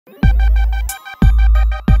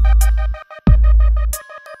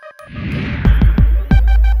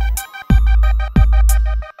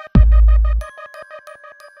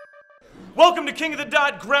Welcome to King of the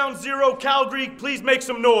Dot, Ground Zero, Calgary. Please make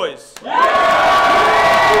some noise. I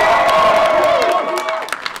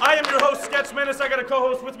am your host, Sketch Menace. I got a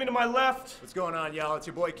co-host with me to my left. What's going on, y'all? It's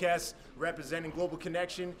your boy Kes, representing Global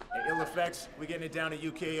Connection and Ill Effects. We're getting it down at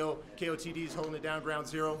UKO. KOTD's holding it down, Ground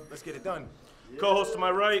Zero. Let's get it done. Yeah. Co-host to my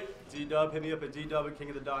right. DDUBB, hit me up at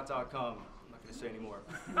DDUBB@kingofthedot.com. I'm not going to say anymore.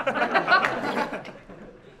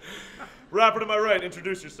 Rapper to my right,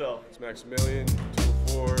 introduce yourself. It's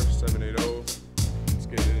Max-a-Million.mp4, 780. Let's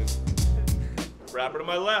get it in. Rapper to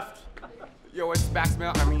my left. Yo, it's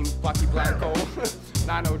Bucky, Blanco,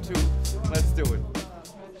 902. Let's do it.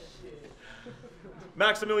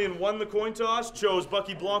 Max-a-Million won the coin toss, chose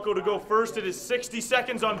Bucky Blanco to go first. It is 60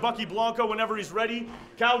 seconds on Bucky Blanco whenever he's ready.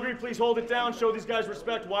 Calgary, please hold it down. Show these guys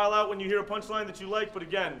respect. While out when you hear a punchline that you like, but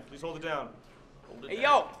again, please hold it down. Hey,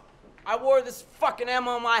 yo, I wore this fucking M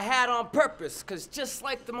on my hat on purpose, because just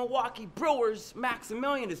like the Milwaukee Brewers,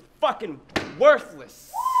 Max-a-Million is fucking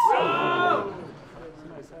worthless. That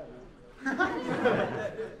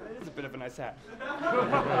is a bit of a nice hat.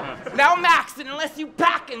 Now, Max, and unless you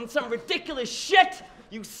packing some ridiculous shit,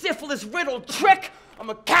 you syphilis-riddled trick,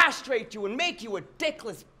 I'ma castrate you and make you a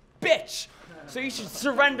dickless bitch. So you should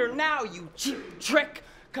surrender now, you cheap trick,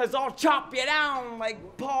 because I'll chop you down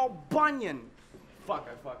like Paul Bunyan. Fuck,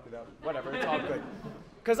 I fucked it up. Whatever, it's all good.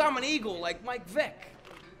 Because I'm an eagle like Mike Vick.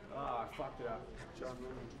 Ah, I fucked it up.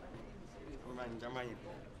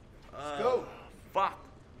 Let's go. Fuck.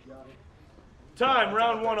 Time,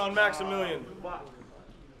 round one on Max-a-Million. All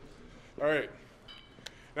right.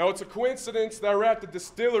 Now, it's a coincidence that we're at the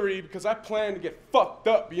distillery because I plan to get fucked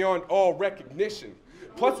up beyond all recognition.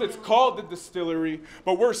 Plus, it's called the distillery,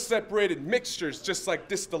 but we're separated mixtures just like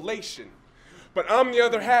distillation. But I'm the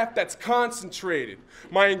other half that's concentrated.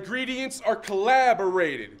 My ingredients are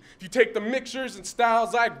collaborated. If you take the mixtures and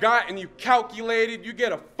styles I got and you calculate it, you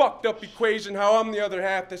get a fucked up equation how I'm the other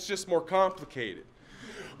half that's just more complicated.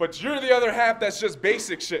 But you're the other half that's just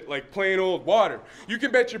basic shit like plain old water. You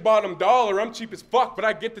can bet your bottom dollar I'm cheap as fuck, but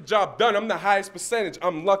I get the job done. I'm the highest percentage.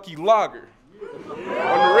 I'm Lucky Lager. On the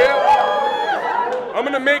real, I'm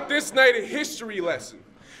gonna make this night a history lesson.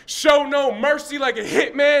 Show no mercy like a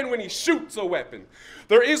hitman when he shoots a weapon.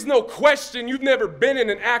 There is no question you've never been in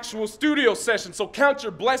an actual studio session, so count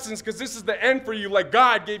your blessings because this is the end for you like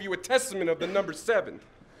God gave you a testament of the number 7.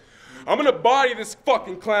 I'm gonna body this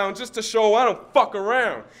fucking clown just to show I don't fuck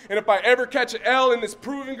around. And if I ever catch an L in this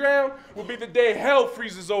proving ground, will be the day hell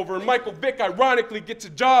freezes over and Michael Vick ironically gets a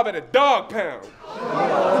job at a dog pound.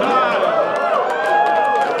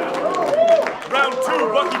 Round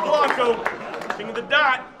two, Bucky Blanco, King of the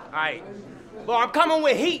Dot. Alright. Well, I'm coming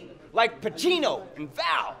with heat, like Pacino and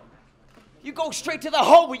Val. You go straight to the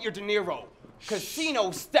hole with your De Niro,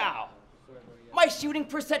 casino style. My shooting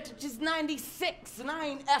percentage is 96, and I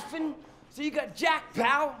ain't effing. So you got Jack,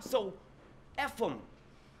 pal, so F him.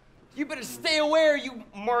 You better stay aware, you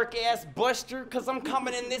mark-ass buster, because I'm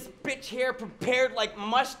coming in this bitch here prepared like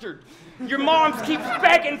mustard. Your moms keeps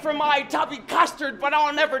begging for my tubby custard, but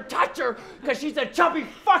I'll never touch her, because she's a chubby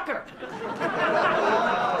fucker.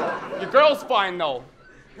 Your girl's fine, though.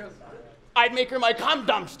 I'd make her my cum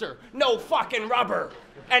dumpster, no fucking rubber.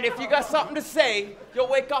 And if you got something to say, you'll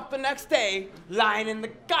wake up the next day lying in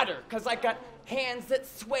the gutter, because I got hands that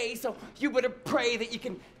sway, so you better pray that you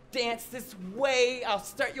can dance this way. I'll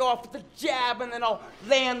start you off with a jab, and then I'll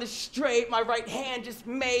land the straight. My right hand just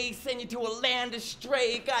may send you to a land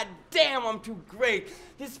astray. God damn, I'm too great.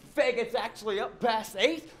 This faggot's actually up past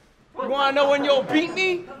 8. You wanna know when you'll beat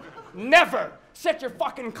me? Never. Set your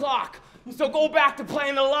fucking clock. So go back to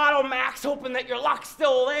playing the lotto, Max, hoping that your luck's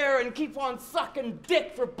still there and keep on sucking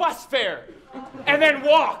dick for bus fare. And then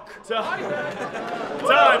walk. Time,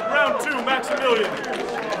 round two, Max-a-Million.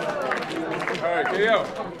 All right, KO.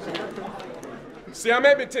 See, I'm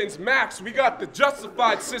Edmonton's Max. We got the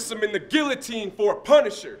justified system in the guillotine for a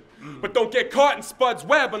Punisher. But don't get caught in Spud's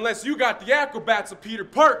web unless you got the acrobats of Peter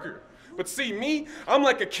Parker. But see, me, I'm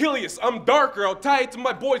like Achilles. I'm darker. I'll tie it to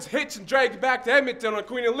my boy's hitch and drag it back to Edmonton on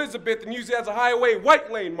Queen Elizabeth and use it as a highway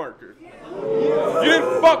white lane marker. You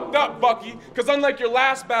didn't fucked up, Bucky, because unlike your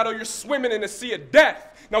last battle, you're swimming in a sea of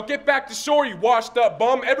death. Now get back to shore, you washed up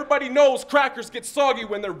bum. Everybody knows crackers get soggy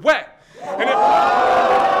when they're wet. And if...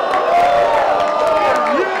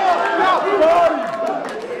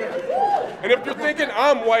 And And if you're thinking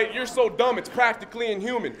I'm white, you're so dumb it's practically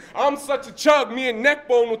inhuman. I'm such a chug, me and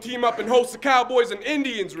Neckbone will team up and host the Cowboys and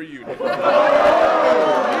Indians reunion.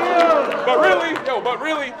 But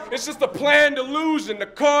really, it's just a planned illusion to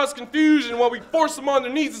cause confusion while we force them on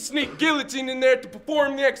their knees and sneak guillotine in there to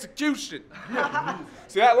perform the execution.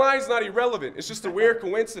 See, that line's not irrelevant. It's just a weird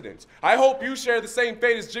coincidence. I hope you share the same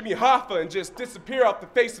fate as Jimmy Hoffa and just disappear off the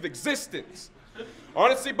face of existence.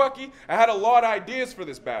 Honestly, Bucky, I had a lot of ideas for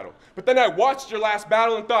this battle. But then I watched your last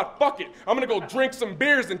battle and thought, fuck it, I'm gonna go drink some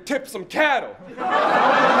beers and tip some cattle. Time.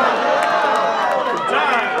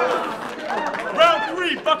 Round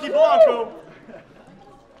 3, Bucky Blanco.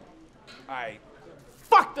 Alright.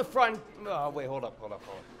 Fuck the front. Oh, wait, hold up.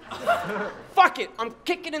 Fuck it. I'm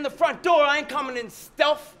kicking in the front door. I ain't coming in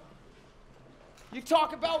stealth. You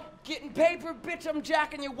talk about getting paper, bitch, I'm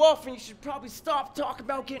jacking your wolf, and you should probably stop talking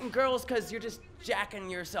about getting girls because you're just jacking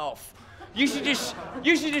yourself. You should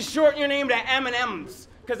just shorten your name to M&M's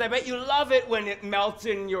because I bet you love it when it melts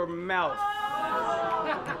in your mouth.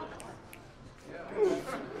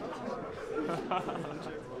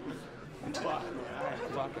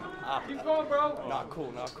 Keep going, bro. Not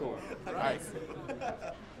cool. All right.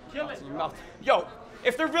 Kill it. Yo,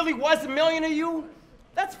 if there really was a million of you,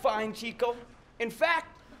 that's fine, Chico. In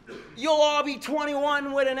fact, you'll all be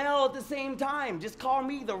 21 with an L at the same time. Just call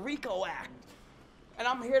me the Rico Act. And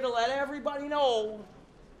I'm here to let everybody know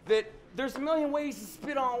that there's a million ways to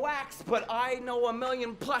spit on wax, but I know a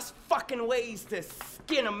million plus fucking ways to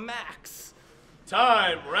skin a Max.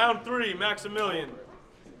 Time. Round 3, Max-a-Million.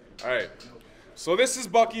 All right. So this is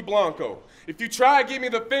Bucky Blanco. If you try to give me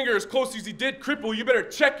the finger as close as you did Cripple, you better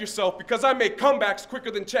check yourself because I make comebacks quicker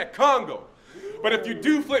than Czech Congo. But if you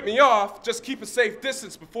do flip me off, just keep a safe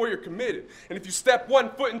distance before you're committed. And if you step 1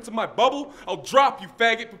 foot into my bubble, I'll drop you,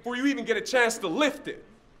 faggot, before you even get a chance to lift it.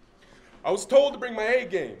 I was told to bring my A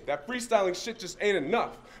game. That freestyling shit just ain't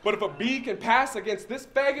enough. But if a B can pass against this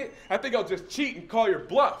faggot, I think I'll just cheat and call your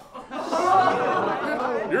bluff.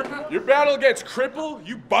 Your battle against Cripple,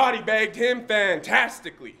 you body bagged him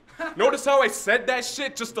fantastically. Notice how I said that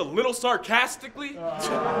shit just a little sarcastically?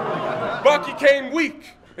 Bucky came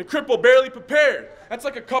weak, and Cripple barely prepared. That's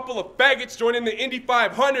like a couple of faggots joining the Indy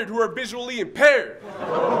 500 who are visually impaired.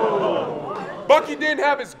 Bucky didn't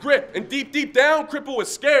have his grip, and deep down, Cripple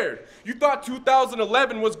was scared. You thought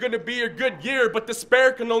 2011 was gonna be a good year, but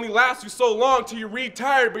despair can only last you so long till you're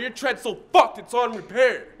retired, but your tread's so fucked it's on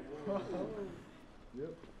repair.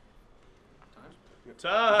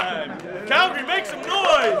 Time. Calgary, make some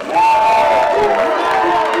noise!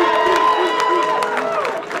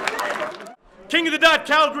 King of the Dot,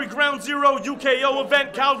 Calgary, Ground Zero, UKO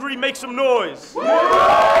event. Calgary, make some noise.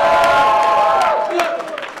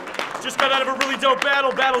 Just got out of a really dope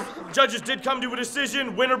battle. Battle judges did come to a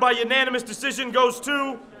decision. Winner by unanimous decision goes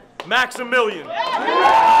to Max-a-Million. I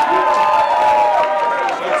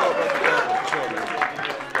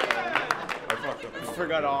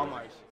forgot all my